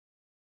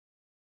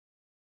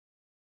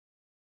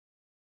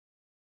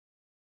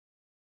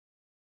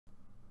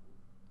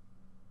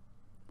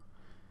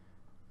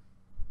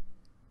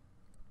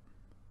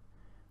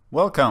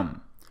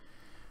Welcome!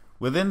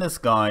 Within this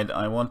guide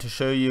I want to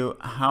show you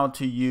how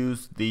to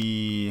use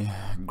the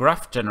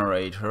graph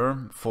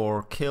generator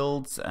for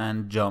kills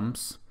and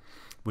jumps,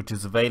 which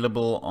is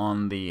available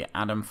on the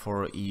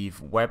A4E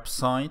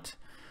website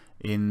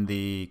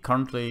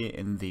currently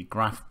in the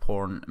graph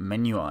porn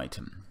menu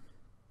item.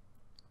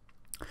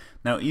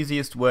 Now,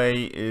 easiest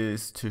way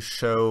is to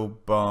show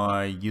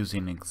by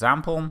using an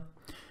example.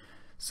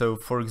 So,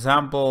 for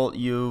example,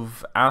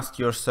 you've asked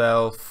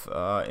yourself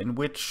in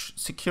which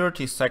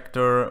security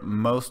sector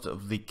most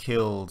of the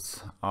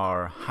kills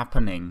are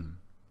happening,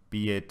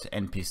 be it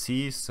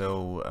NPCs,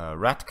 so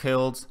rat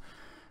kills,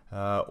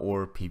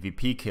 or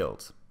PvP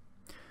kills.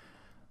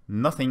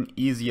 Nothing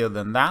easier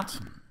than that.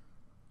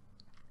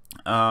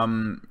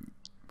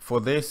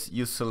 For this,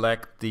 you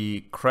select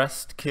the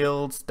crest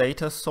kills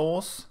data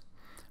source.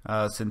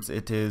 Since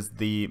it is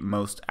the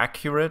most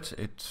accurate,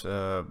 it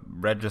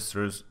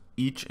registers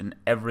each and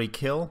every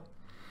kill,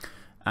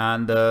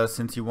 and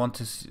since you want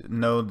to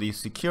know the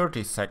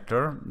security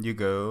sector,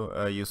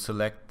 you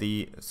select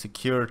the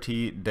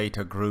security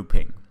data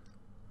grouping,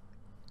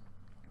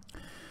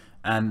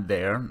 and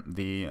there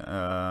the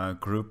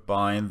group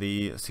by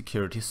the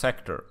security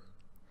sector.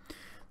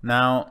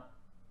 Now,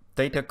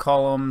 data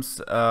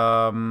columns,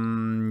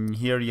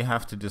 here you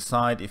have to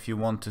decide if you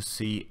want to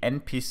see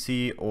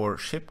NPC or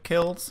ship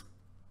kills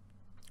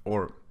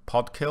or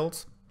pod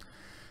kills.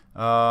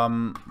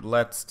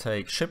 Let's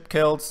take ship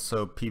kills,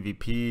 so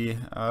PvP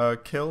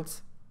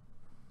kills,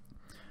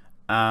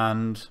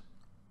 and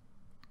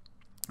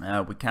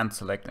we can't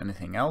select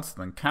anything else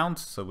than count,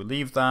 so we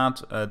leave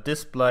that.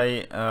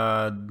 Display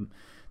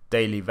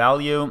daily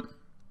value.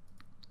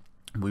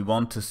 We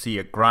want to see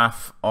a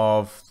graph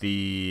of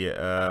the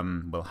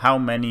how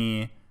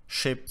many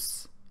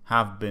ships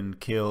have been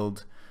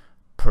killed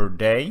per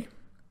day.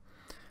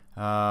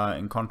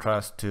 In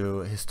contrast to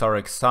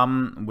historic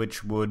sum,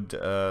 which would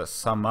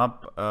sum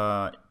up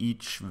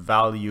each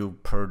value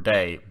per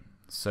day.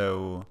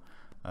 So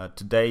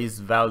today's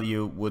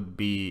value would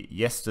be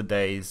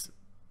yesterday's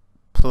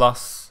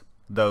plus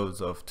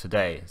those of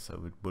today.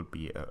 So it would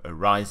be a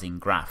rising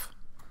graph.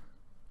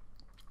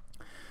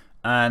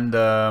 And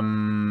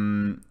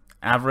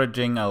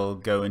averaging, I'll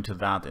go into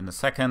that in a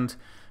second.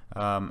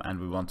 And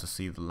we want to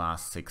see the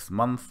last 6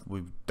 months.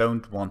 We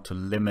don't want to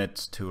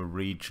limit to a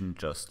region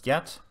just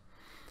yet.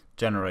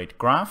 Generate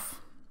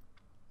graph,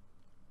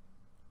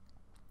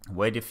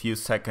 wait a few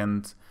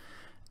seconds,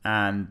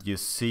 and you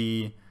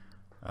see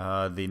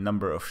the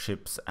number of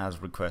ships as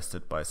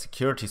requested by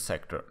security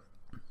sector.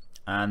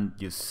 And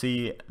you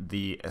see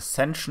the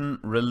Ascension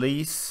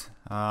release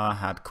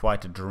had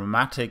quite a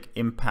dramatic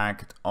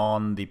impact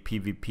on the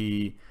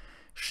PvP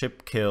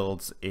ship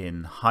kills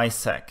in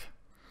HiSec.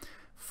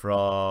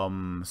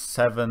 From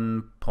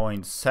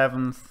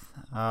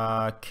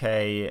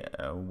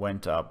 7.7k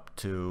went up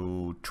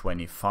to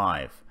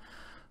 25.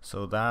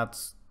 So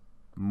that's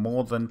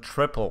more than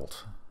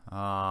tripled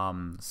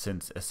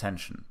since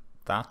Ascension.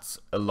 That's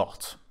a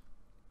lot.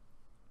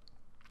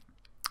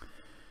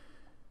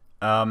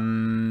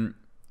 I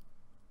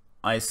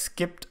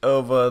skipped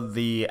over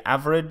the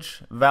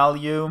average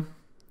value.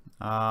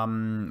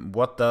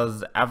 What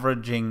does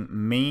averaging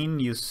mean?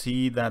 You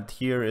see that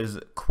here is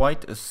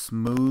quite a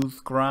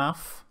smooth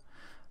graph.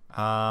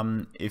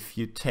 If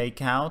you take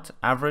out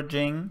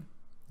averaging,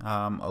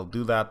 I'll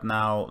do that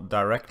now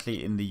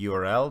directly in the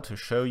URL to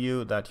show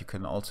you that you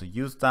can also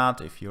use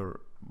that if you're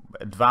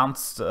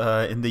advanced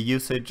in the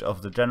usage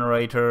of the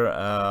generator.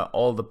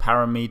 All the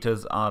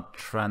parameters are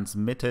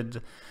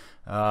transmitted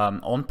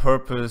on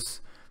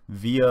purpose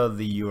via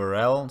the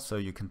URL, so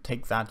you can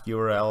take that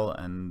URL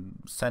and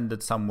send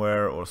it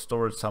somewhere or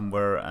store it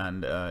somewhere,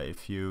 and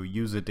if you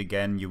use it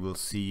again, you will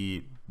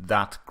see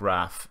that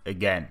graph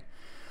again,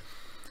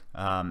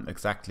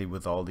 exactly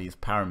with all these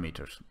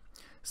parameters.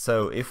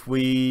 So if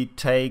we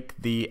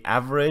take the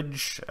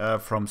average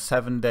from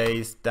 7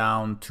 days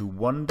down to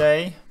 1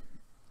 day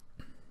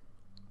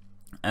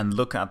and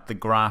look at the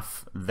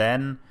graph,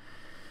 then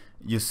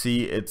you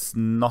see it's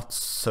not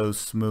so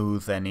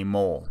smooth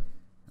anymore.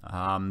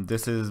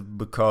 This is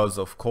because,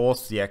 of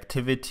course, the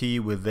activity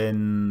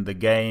within the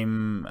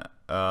game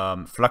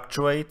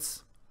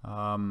fluctuates.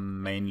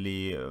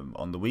 Mainly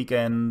on the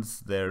weekends,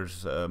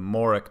 there's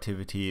more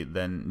activity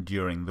than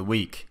during the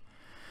week.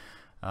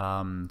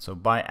 So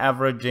by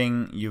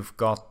averaging, you've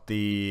got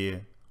the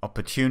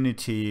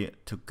opportunity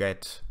to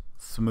get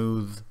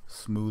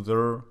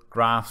smoother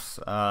graphs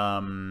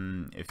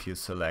if you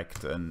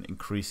select an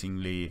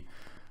increasingly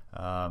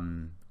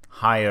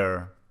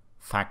higher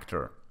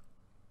factor.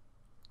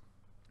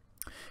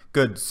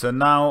 Good, so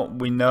now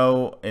we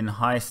know in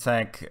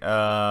HiSec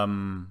a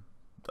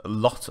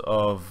lot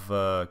of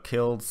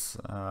kills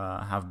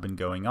have been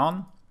going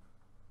on.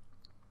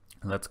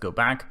 Let's go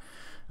back.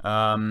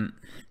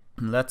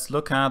 Let's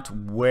look at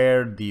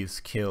where these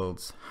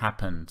kills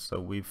happened. So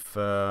we've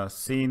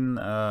seen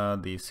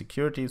the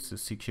security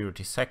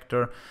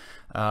sector.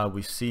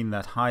 We've seen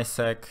that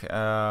HiSec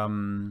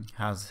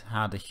has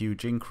had a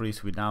huge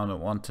increase. We now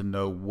want to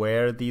know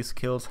where these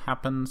kills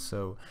happen.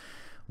 So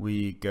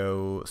we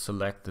go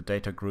select the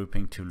data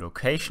grouping to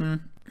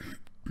location,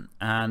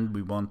 and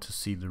we want to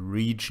see the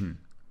region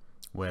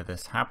where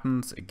this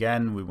happens.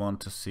 Again, we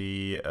want to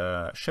see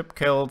ship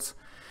kills,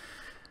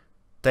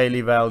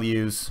 daily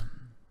values,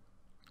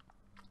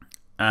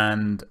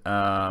 and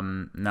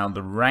now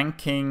the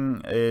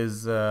ranking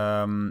is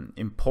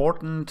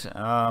important.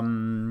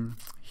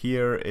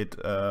 Here it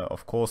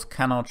of course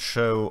cannot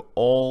show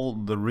all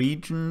the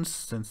regions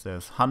since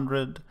there's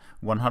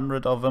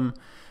 100 of them.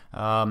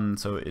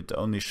 So it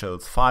only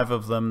shows 5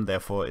 of them,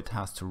 therefore it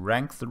has to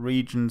rank the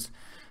regions,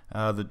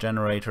 the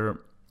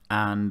generator,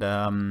 and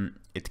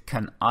it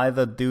can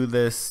either do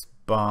this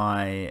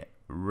by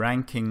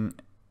ranking,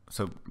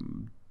 so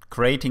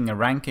creating a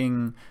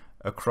ranking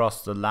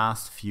across the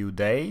last few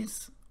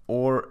days,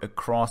 or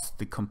across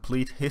the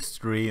complete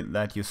history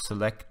that you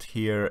select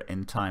here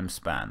in time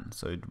span.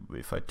 So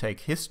if I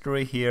take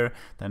history here,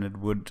 then it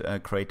would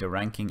create a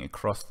ranking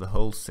across the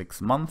whole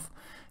 6 months.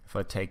 If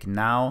I take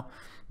now,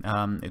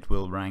 it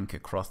will rank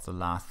across the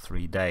last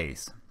 3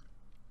 days.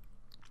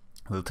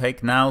 We'll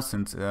take now,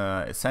 since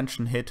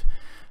Ascension hit,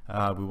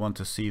 we want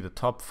to see the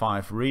top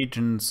 5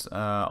 regions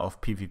of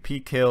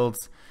PvP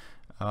kills.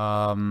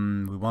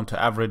 We want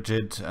to average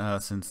it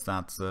since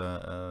that's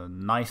a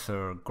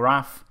nicer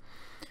graph.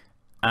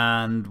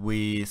 And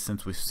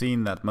since we've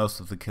seen that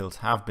most of the kills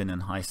have been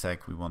in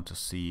HiSec, we want to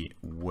see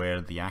where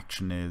the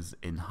action is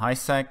in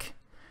HiSec.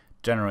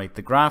 Generate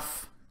the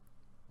graph.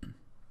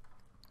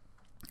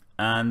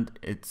 And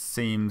it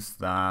seems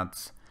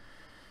that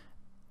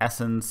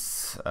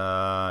Essence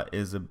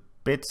is a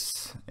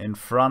bit in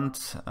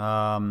front,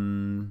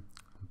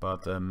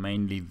 but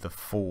mainly the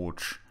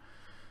Forge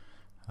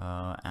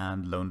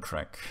and Lone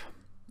Trek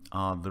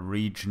are the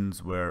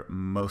regions where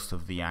most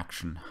of the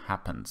action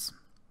happens.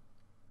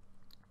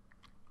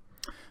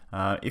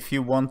 If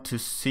you want to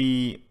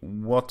see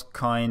what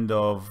kind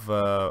of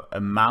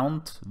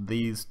amount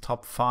these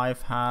top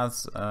 5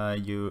 has,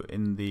 you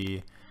in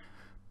the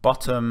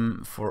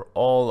bottom for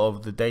all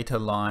of the data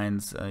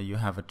lines you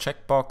have a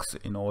checkbox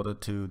in order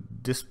to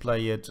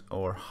display it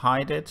or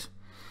hide it.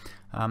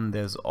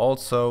 There's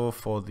also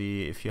for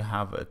the, if you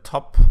have a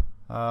top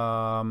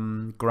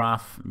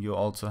graph, you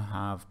also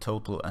have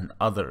total and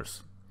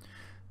others.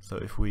 So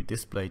if we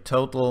display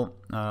total,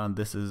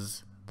 this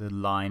is the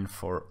line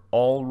for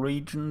all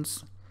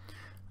regions,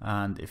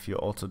 and if you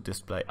also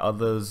display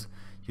others,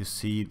 you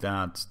see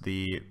that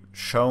the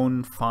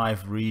shown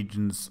 5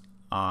 regions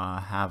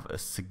have a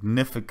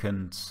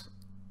significant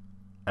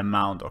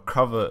amount, or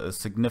cover a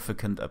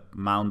significant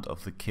amount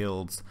of the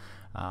kills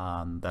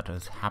that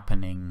is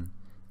happening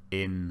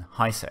in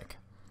HiSec.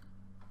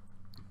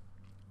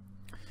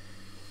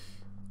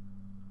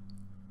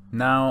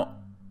 Now,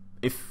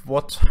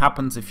 what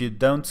happens if you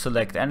don't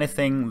select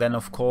anything, then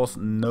of course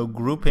no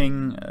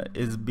grouping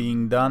is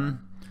being done,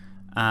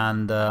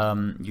 and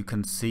you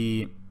can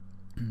see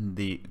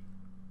the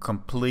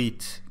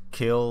complete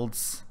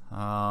kills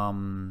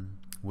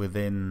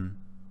within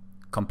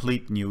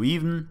complete new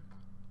even.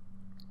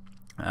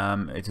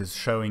 It is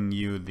showing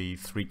you the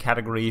 3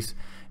 categories: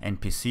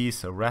 NPCs,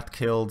 so rat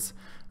kills,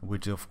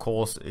 which of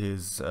course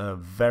is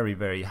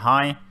very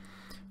high.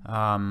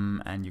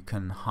 And you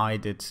can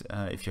hide it.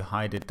 If you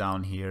hide it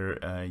down here,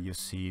 you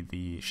see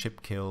the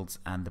ship kills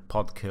and the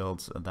pod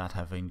kills that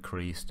have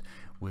increased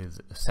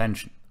with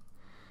Ascension.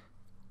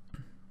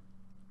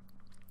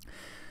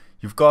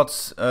 You've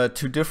got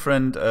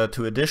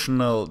two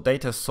additional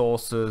data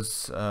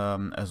sources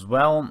as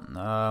well,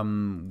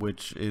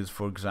 which is,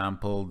 for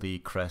example, the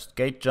crest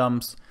gate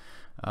jumps.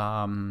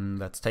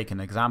 Let's take an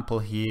example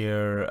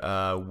here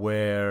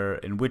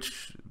in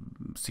which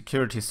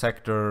security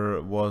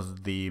sector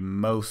was the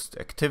most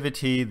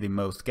activity, the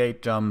most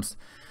gate jumps.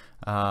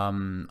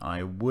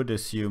 I would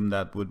assume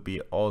that would be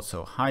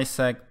also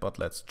HiSec, but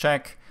let's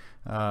check.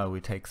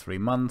 We take 3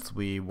 months.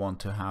 We want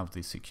to have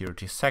the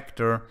security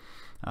sector.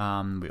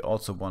 We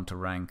also want to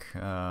rank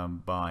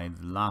by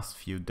the last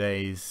few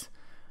days,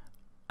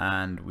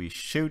 and we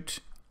shoot,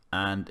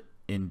 and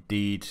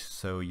indeed,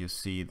 so you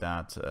see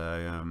that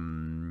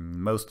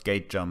most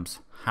gate jumps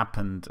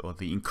happened, or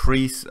the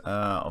increase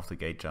of the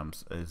gate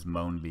jumps is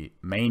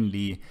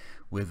mainly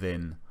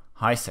within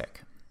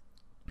HiSec.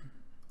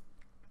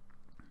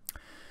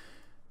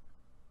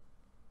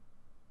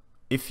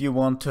 If you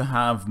want to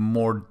have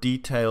more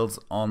details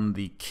on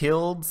the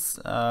kills,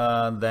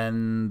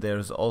 then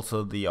there's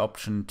also the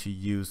option to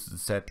use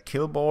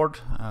zKillboard,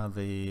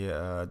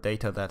 the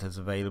data that is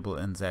available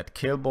in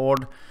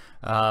zKillboard.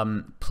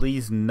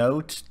 Please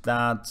note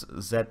that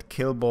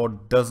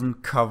zKillboard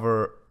doesn't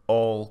cover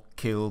all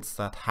kills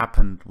that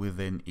happened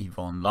within EVE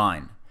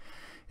Online.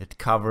 It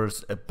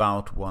covers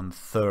about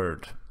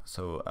 1/3.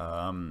 So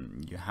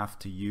you have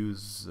to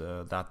use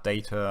that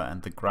data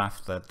and the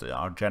graphs that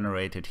are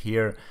generated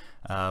here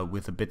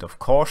with a bit of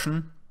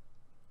caution.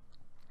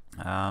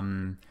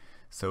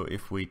 So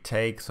if we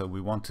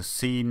we want to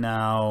see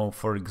now,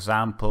 for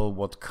example,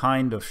 what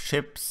kind of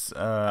ships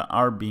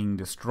are being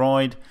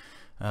destroyed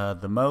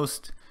the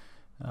most.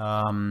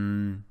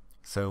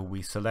 So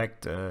we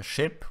select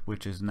ship,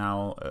 which is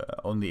now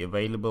only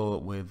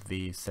available with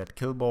the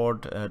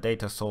zKillboard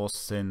data source,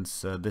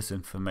 since this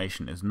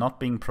information is not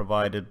being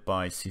provided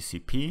by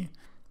CCP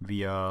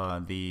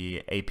via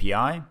the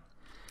API.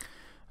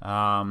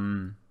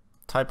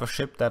 Type of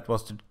ship that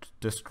was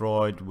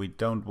destroyed, we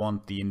don't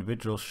want the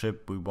individual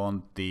ship, we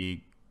want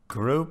the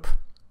group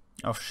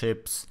of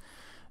ships.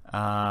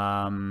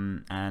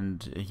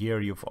 And here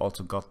you've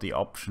also got the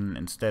option,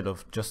 instead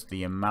of just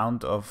the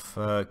amount of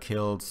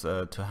kills,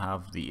 to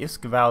have the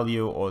ISK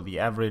value or the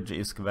average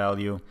ISK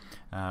value.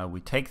 We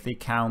take the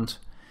count,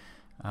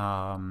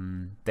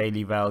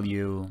 daily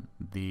value,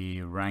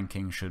 the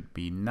ranking should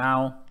be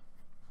now,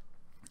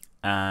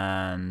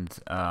 and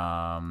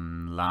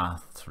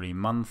last 3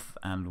 months,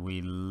 and we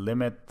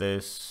limit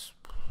this,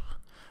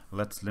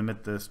 let's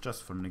limit this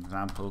just for an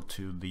example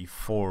to the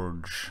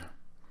Forge.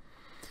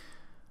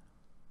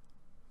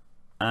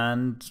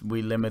 And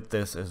we limit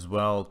this as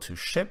well to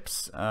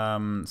ships,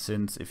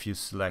 since if you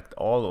select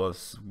all or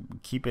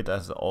keep it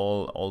as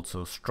all,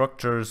 also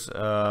structures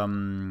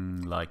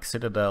like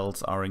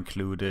citadels are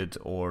included,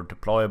 or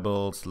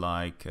deployables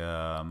like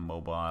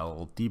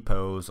mobile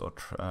depots or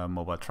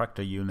mobile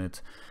tractor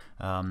units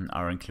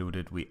are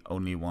included. We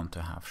only want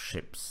to have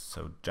ships.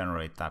 So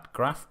generate that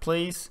graph,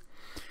 please.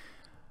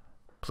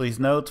 Please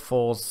note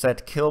for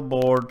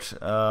zKillboard,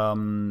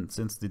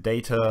 since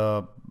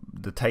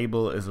the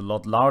table is a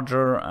lot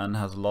larger and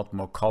has a lot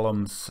more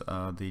columns,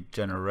 the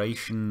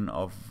generation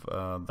of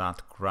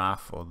that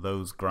graph or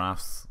those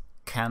graphs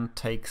can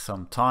take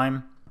some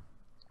time,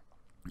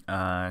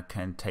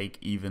 can take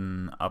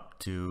even up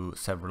to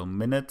several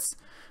minutes,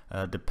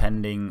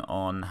 depending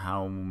on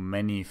how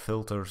many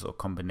filters or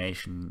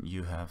combination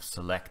you have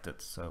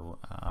selected. So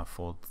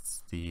for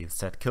the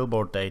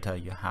zKillboard data,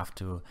 you have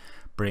to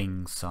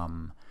bring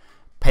some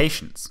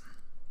patience.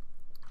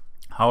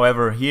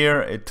 However,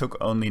 here it took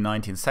only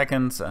 19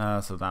 seconds,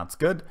 so that's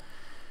good.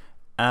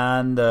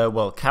 And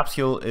well,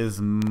 capsule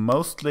is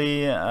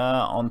mostly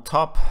on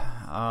top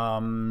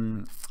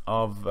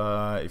of,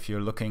 if you're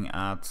looking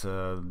at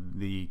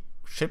the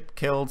ship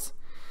kills.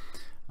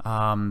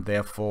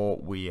 Therefore,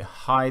 we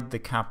hide the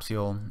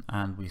capsule,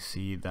 and we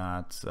see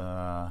that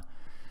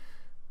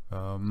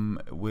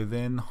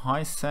within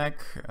HiSec,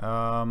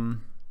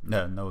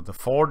 the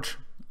Forge,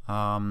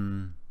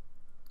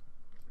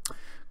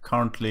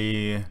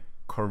 currently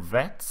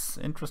corvettes,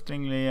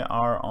 interestingly,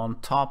 are on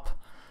top,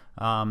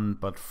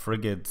 but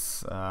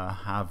frigates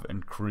have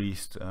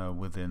increased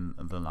within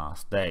the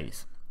last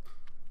days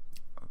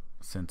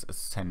since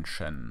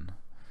Ascension.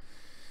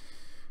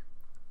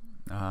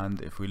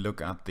 And if we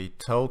look at the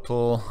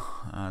total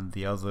and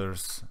the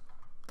others,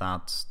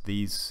 that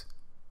these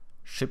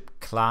ship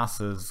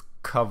classes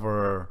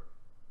cover,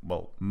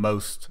 well,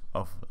 most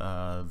of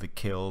the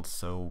kills,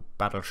 so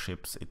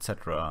battleships,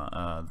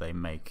 etc. They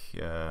make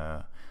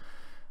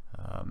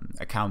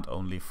account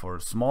only for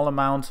a small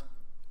amount.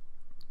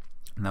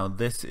 Now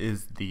this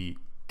is the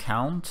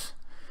count.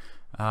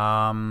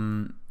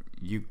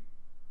 You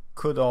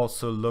could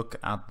also look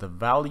at the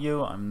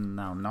value. I'm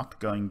now not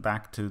going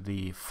back to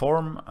the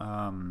form,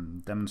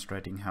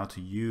 demonstrating how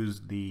to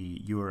use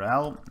the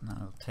URL.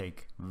 I'll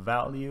take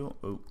value,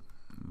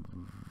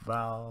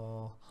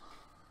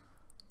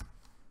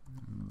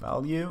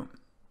 value,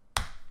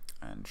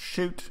 and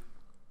shoot.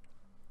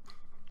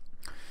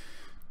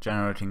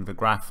 Generating the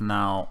graph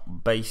now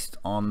based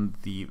on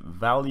the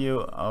value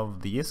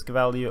of the ISK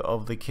value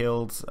of the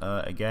kills,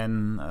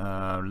 again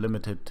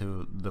limited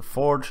to the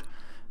Forge.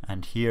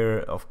 And here,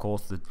 of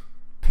course, the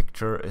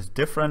picture is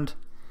different.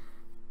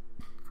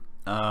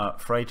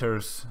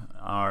 Freighters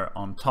are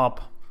on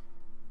top,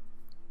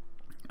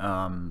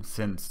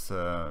 since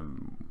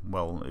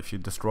well, if you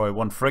destroy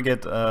one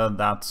frigate,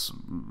 that's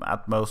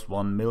at most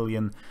 1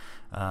 million.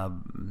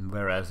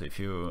 Whereas if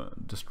you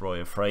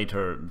destroy a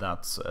freighter,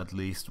 that's at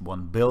least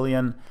 1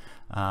 billion,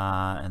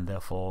 and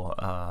therefore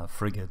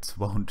frigates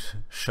won't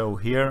show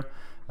here.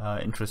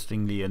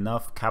 Interestingly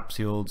enough,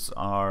 capsules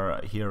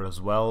are here as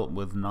well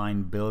with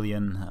 9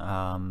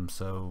 billion,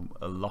 so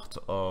a lot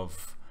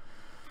of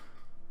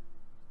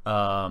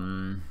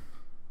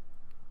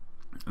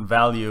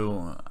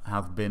value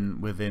have been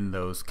within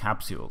those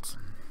capsules.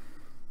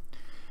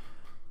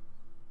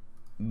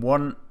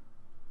 One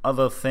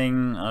other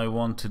thing I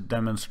want to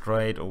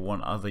demonstrate, or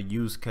one other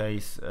use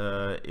case,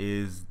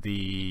 is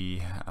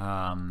the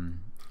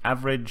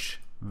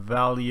average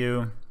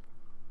value.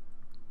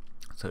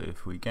 So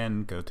if we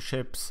again go to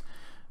ships,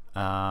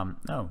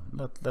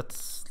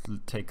 let's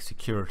take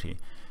security.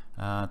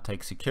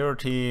 Take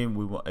security.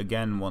 We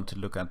again want to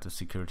look at the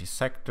security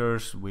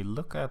sectors. We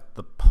look at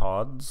the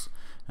pods,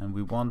 and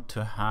we want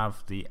to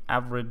have the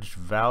average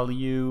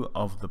value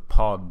of the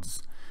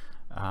pods.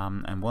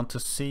 And want to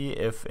see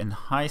if in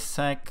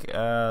HiSec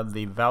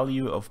the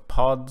value of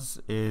pods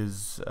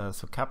is,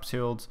 so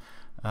capsules,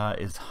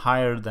 is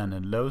higher than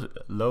in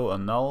low or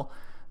null,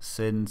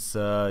 since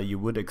you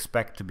would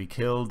expect to be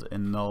killed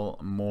in null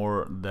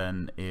more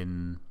than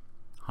in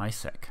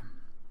HiSec.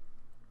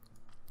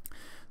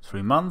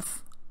 3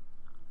 months,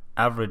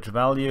 average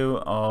value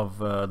of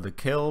the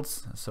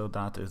kills, so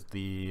that is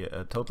the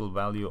total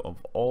value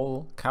of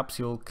all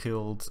capsule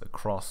kills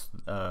across,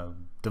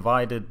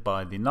 divided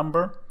by the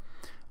number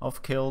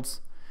of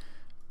kills.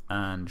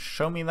 And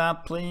show me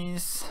that,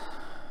 please.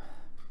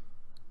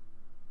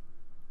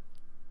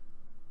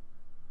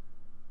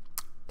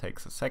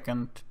 Takes a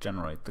second to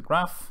generate the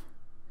graph.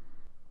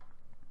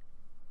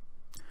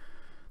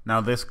 Now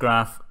this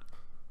graph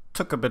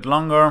took a bit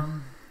longer,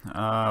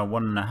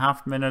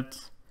 1.5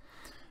 minutes.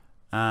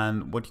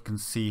 And what you can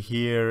see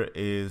here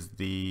is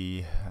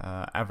the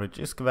average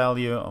ISK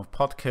value of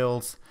pod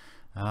kills,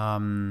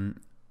 and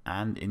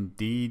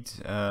indeed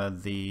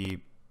the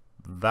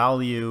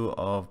value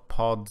of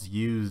pods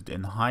used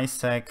in high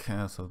sec,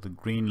 so the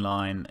green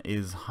line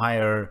is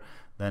higher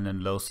than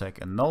in low sec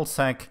and null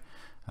sec,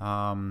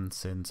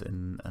 since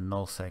in a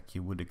null sec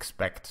you would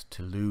expect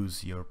to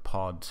lose your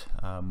pod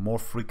more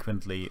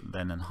frequently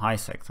than in high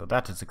sec, so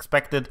that is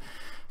expected.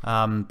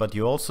 But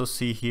you also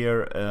see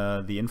here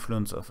the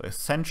influence of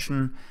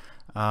ascension,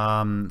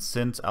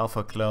 since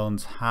alpha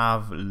clones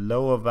have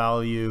lower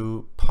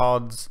value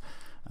pods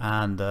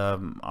and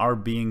are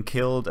being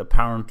killed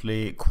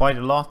apparently quite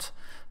a lot.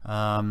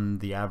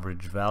 The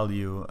average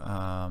value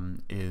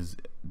is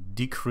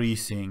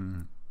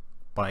decreasing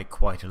by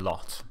quite a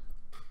lot.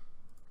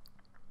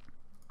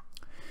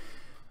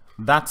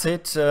 That's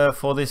it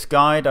for this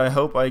guide. I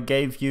hope I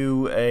gave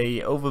you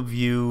an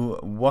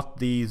overview what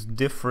these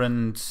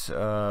different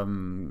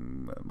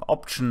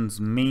options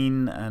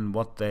mean and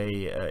what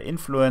they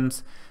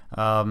influence.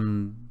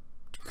 You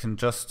can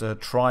just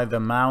try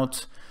them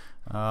out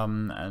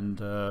and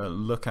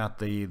look at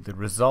the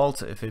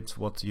result if it's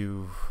what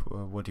you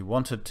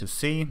wanted to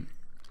see.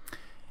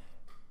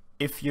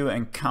 If you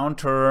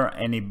encounter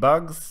any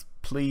bugs,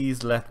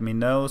 please let me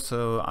know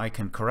so I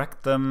can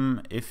correct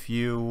them. If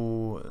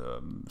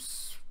you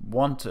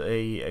want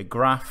a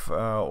graph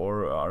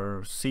or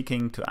are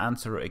seeking to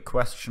answer a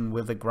question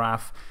with a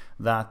graph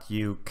that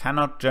you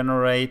cannot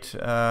generate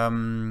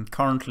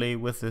currently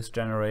with this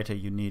generator,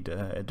 you need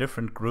a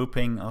different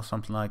grouping or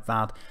something like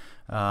that,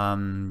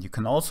 you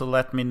can also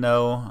let me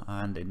know,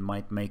 and it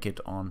might make it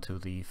onto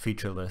the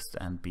feature list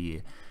and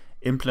be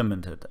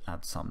implemented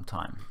at some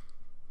time.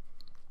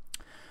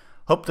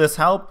 Hope this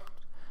helped.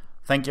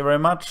 Thank you very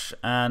much,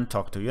 and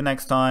talk to you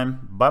next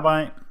time. Bye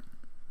bye.